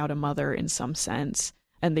life without a mother in some sense,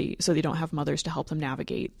 and they don't have mothers to help them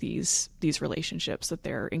navigate these relationships that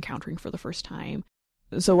they're encountering for the first time.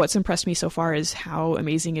 So what's impressed me so far is how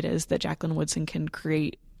amazing it is that Jacqueline Woodson can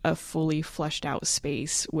create a fully fleshed out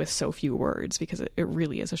space with so few words, because it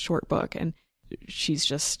really is a short book, and she's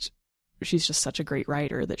just such a great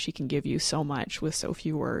writer that she can give you so much with so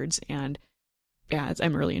few words. And yeah,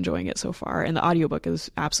 I'm really enjoying it so far. And the audiobook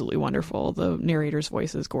is absolutely wonderful. The narrator's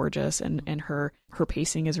voice is gorgeous, and her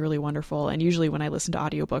pacing is really wonderful. And usually when I listen to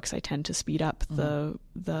audiobooks, I tend to speed up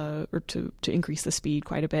or to increase the speed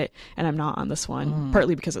quite a bit. And I'm not on this one,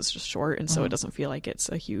 partly because it's just short, and so it doesn't feel like it's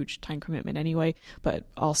a huge time commitment anyway. But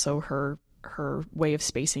also her way of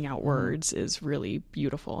spacing out words is really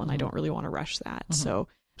beautiful, and I don't really want to rush that. So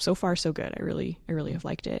far so good. I really have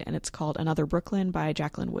liked it. And it's called Another Brooklyn by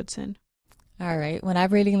Jacqueline Woodson. All right. What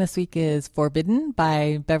I'm reading this week is Forbidden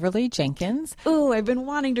by Beverly Jenkins. Ooh, I've been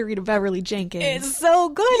wanting to read a Beverly Jenkins. It's so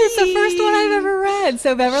good. It's the first one I've ever read.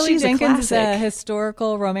 So Beverly Jenkins is a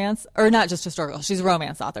historical romance, or not just historical. She's a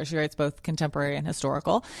romance author. She writes both contemporary and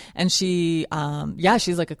historical. And she,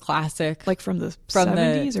 she's like a classic. Like from the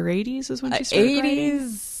 70s or 80s is when she started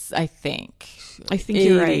 80s, writing? I think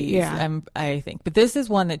you're right. Yeah. I think. But this is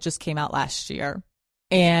one that just came out last year.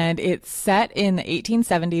 And it's set in the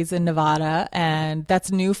 1870s in Nevada, and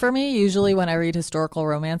that's new for me. Usually when I read historical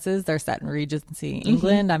romances, they're set in Regency,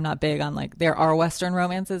 England. I'm not big on, like, there are Western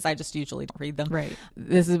romances. I just usually don't read them. Right.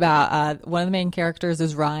 This is about, one of the main characters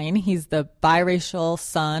is Ryan. He's the biracial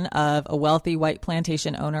son of a wealthy white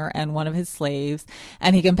plantation owner and one of his slaves,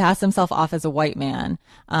 and he can pass himself off as a white man,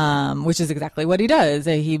 which is exactly what he does.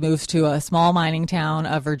 He moves to a small mining town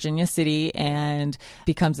of Virginia City and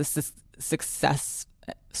becomes a success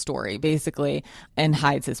story basically, and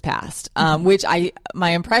hides his past, which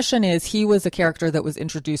my impression is he was a character that was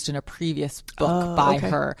introduced in a previous book by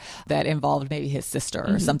her that involved maybe his sister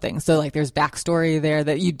or something. So like there's backstory there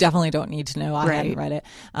that you definitely don't need to know. I hadn't read it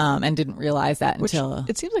and didn't realize that until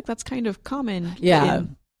it seems like that's kind of common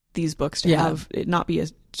in these books to have it not be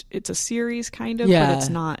it's a series kind of, but it's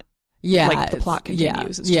not. Yeah, like the plot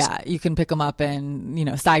continues. You can pick them up,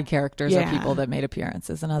 and side characters are people that made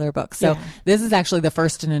appearances in other books. So this is actually the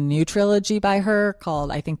first in a new trilogy by her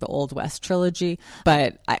called, I think, the Old West trilogy.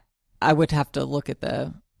 But I would have to look at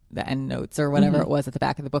the end notes or whatever it was at the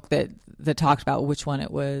back of the book that talked about which one it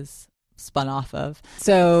was spun off of.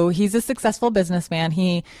 So he's a successful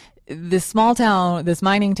businessman. This small town, this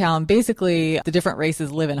mining town, basically the different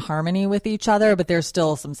races live in harmony with each other, but there's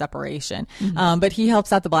still some separation. But he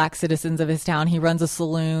helps out the black citizens of his town. He runs a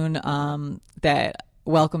saloon that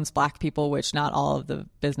welcomes black people, which not all of the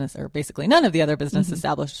business, or basically none of the other business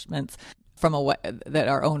establishments that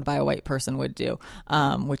are owned by a white person would do,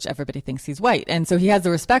 which everybody thinks he's white. And so he has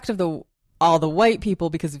the respect of all the white people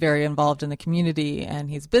because he's very involved in the community and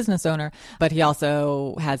he's a business owner, but he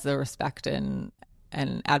also has the respect and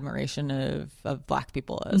admiration of black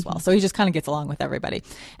people as well. So he just kind of gets along with everybody.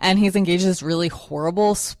 And he's engaged this really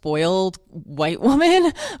horrible, spoiled white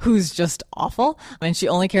woman who's just awful. And she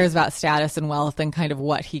only cares about status and wealth and kind of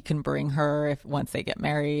what he can bring her once they get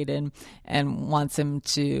married, and wants him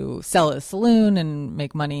to sell his saloon and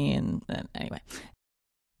make money. And anyway.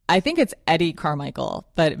 I think it's Eddie Carmichael,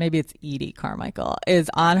 but maybe it's Edie Carmichael,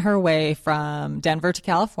 is on her way from Denver to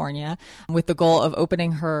California with the goal of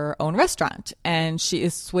opening her own restaurant. And she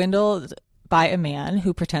is swindled by a man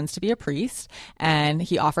who pretends to be a priest, and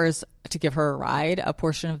he offers to give her a ride a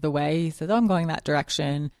portion of the way. He says, I'm going that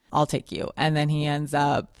direction. I'll take you. And then he ends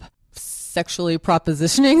up sexually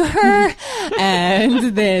propositioning her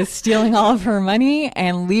and then stealing all of her money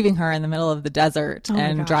and leaving her in the middle of the desert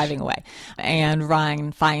and driving away. And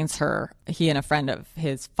Ryan finds her. He and a friend of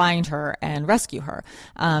his find her and rescue her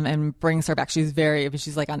and brings her back. She's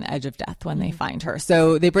like on the edge of death when they find her.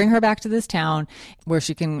 So they bring her back to this town where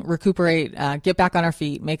she can recuperate, get back on her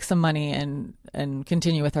feet, make some money, and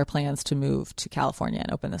continue with her plans to move to California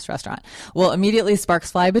and open this restaurant. Well, immediately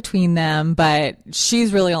sparks fly between them, but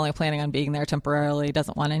she's really only planning on being there temporarily,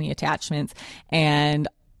 doesn't want any attachments. And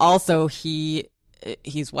also he's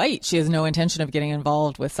white. She has no intention of getting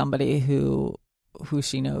involved with somebody who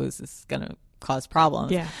she knows is going to cause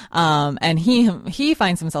problems. Yeah. And he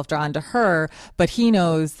finds himself drawn to her, but he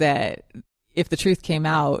knows that if the truth came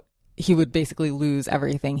out, he would basically lose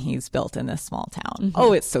everything he's built in this small town.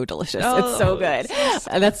 Oh, it's so delicious. It's so good.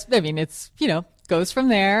 It's goes from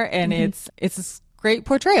there. And it's this great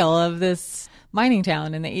portrayal of this mining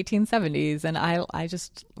town in the 1870s. And I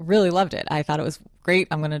just really loved it. I thought it was great.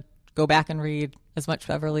 I'm going to go back and read as much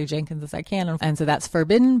Beverly Jenkins as I can. And so that's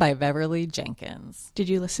Forbidden by Beverly Jenkins. Did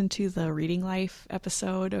you listen to the Reading Life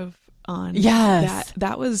episode on Yes.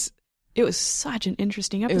 It was such an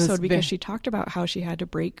interesting episode because she talked about how she had to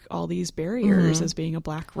break all these barriers as being a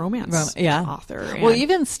Black romance author. And, well,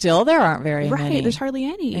 even still, there aren't very many. Right, there's hardly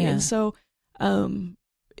any. Yeah. And so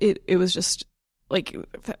it was just like,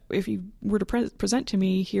 if you were to present to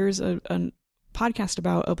me, here's a podcast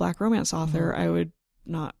about a Black romance author, I would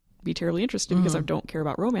not be terribly interested because I don't care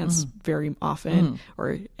about romance very often,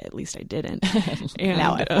 or at least I didn't. And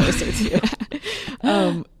now I force it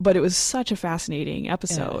to. But it was such a fascinating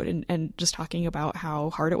episode, and just talking about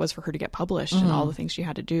how hard it was for her to get published and all the things she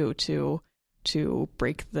had to do to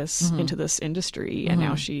break this into this industry. And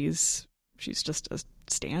now she's just a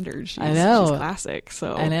standard. She's classic.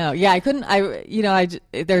 So I know. Yeah,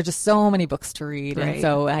 there are just so many books to read, right.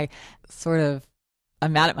 And so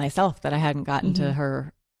I'm mad at myself that I hadn't gotten to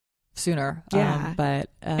her sooner. Yeah.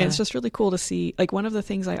 But and it's just really cool to see. Like, one of the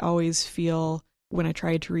things I always feel when I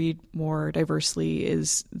try to read more diversely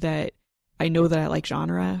is that I know that I like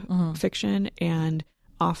genre fiction, and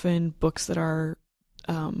often books that are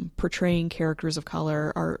portraying characters of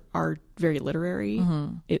color are very literary.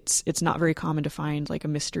 It's not very common to find like a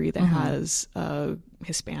mystery that has a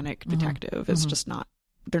Hispanic detective. It's just not,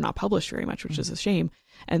 they're not published very much, which is a shame.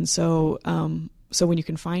 And so so when you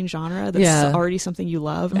can find genre that's already something you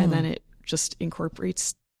love, and then it just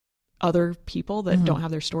incorporates other people that don't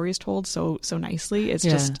have their stories told so nicely, it's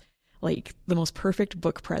just like the most perfect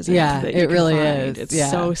book present. Yeah, that you it can really find. is.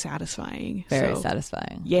 It's so satisfying. Very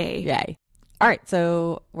satisfying. Yay. All right,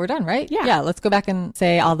 so we're done, right? Yeah. Let's go back and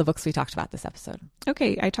say all the books we talked about this episode.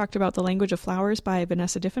 Okay, I talked about The Language of Flowers by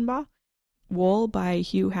Vanessa Diffenbaugh, Wool by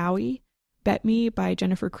Hugh Howey, Bet Me by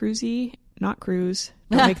Jennifer Cruzy, not Cruz,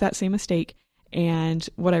 don't make that same mistake. And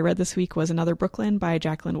what I read this week was Another Brooklyn by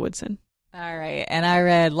Jacqueline Woodson. All right, and I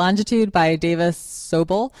read Longitude by Davis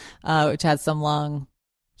Sobel, which has some long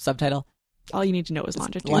subtitle. All you need to know is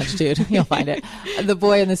Longitude. Longitude, you'll find it. The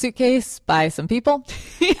Boy in the Suitcase by some people.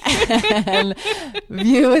 And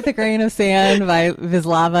View with a Grain of Sand by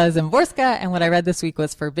Wisława Szymborska. And what I read this week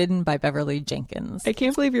was Forbidden by Beverly Jenkins. I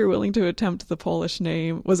can't believe you're willing to attempt the Polish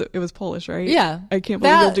name. It was Polish, right? Yeah. I can't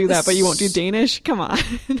believe you'll do that, but you won't do Danish? Come on.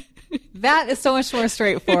 That is so much more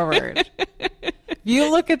straightforward. If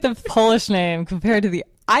you look at the Polish name compared to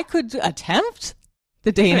I could attempt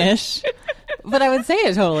the Danish, but I would say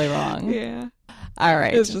it totally wrong. Yeah. All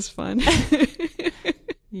right. It's just fun.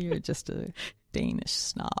 You're just a Danish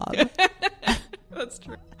snob. That's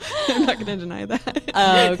true. I'm not going to deny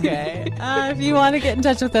that. Okay. If you want to get in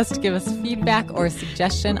touch with us to give us feedback or a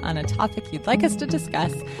suggestion on a topic you'd like us to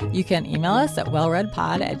discuss, you can email us at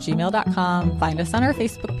wellreadpod@gmail.com, find us on our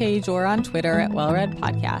Facebook page or on Twitter at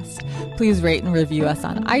wellreadpodcast. Please rate and review us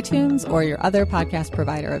on iTunes or your other podcast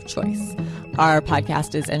provider of choice. Our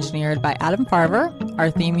podcast is engineered by Adam Farver.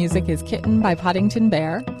 Our theme music is Kitten by Poddington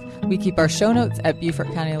Bear. We keep our show notes at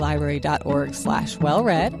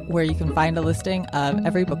BeaufortCountyLibrary.org/wellread, where you can find a listing of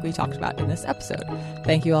every book we talked about in this episode.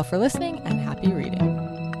 Thank you all for listening, and happy reading.